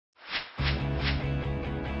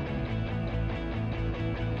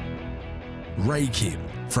Raychem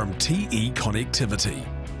from TE Connectivity.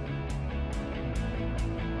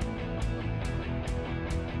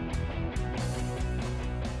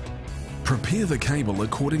 Prepare the cable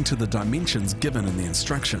according to the dimensions given in the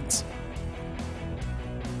instructions.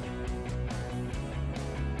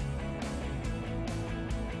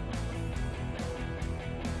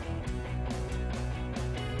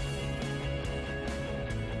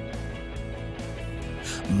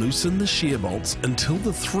 Loosen the shear bolts until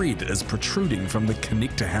the thread is protruding from the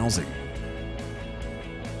connector housing.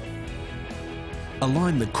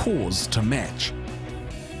 Align the cores to match.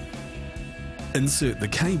 Insert the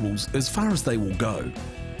cables as far as they will go.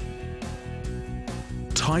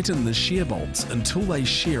 Tighten the shear bolts until they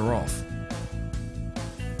shear off.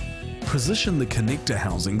 Position the connector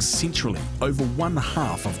housing centrally over one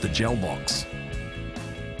half of the gel box.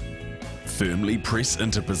 Firmly press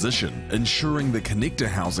into position, ensuring the connector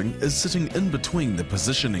housing is sitting in between the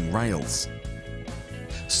positioning rails.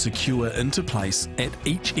 Secure into place at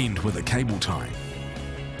each end with a cable tie.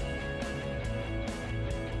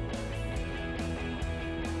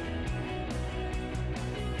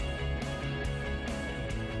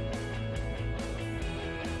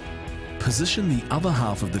 Position the other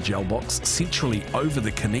half of the gel box centrally over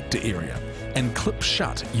the connector area and clip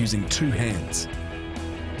shut using two hands.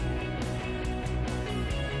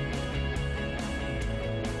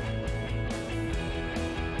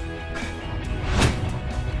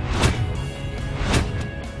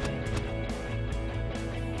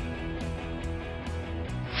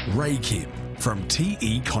 Raychem from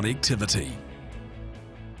TE Connectivity.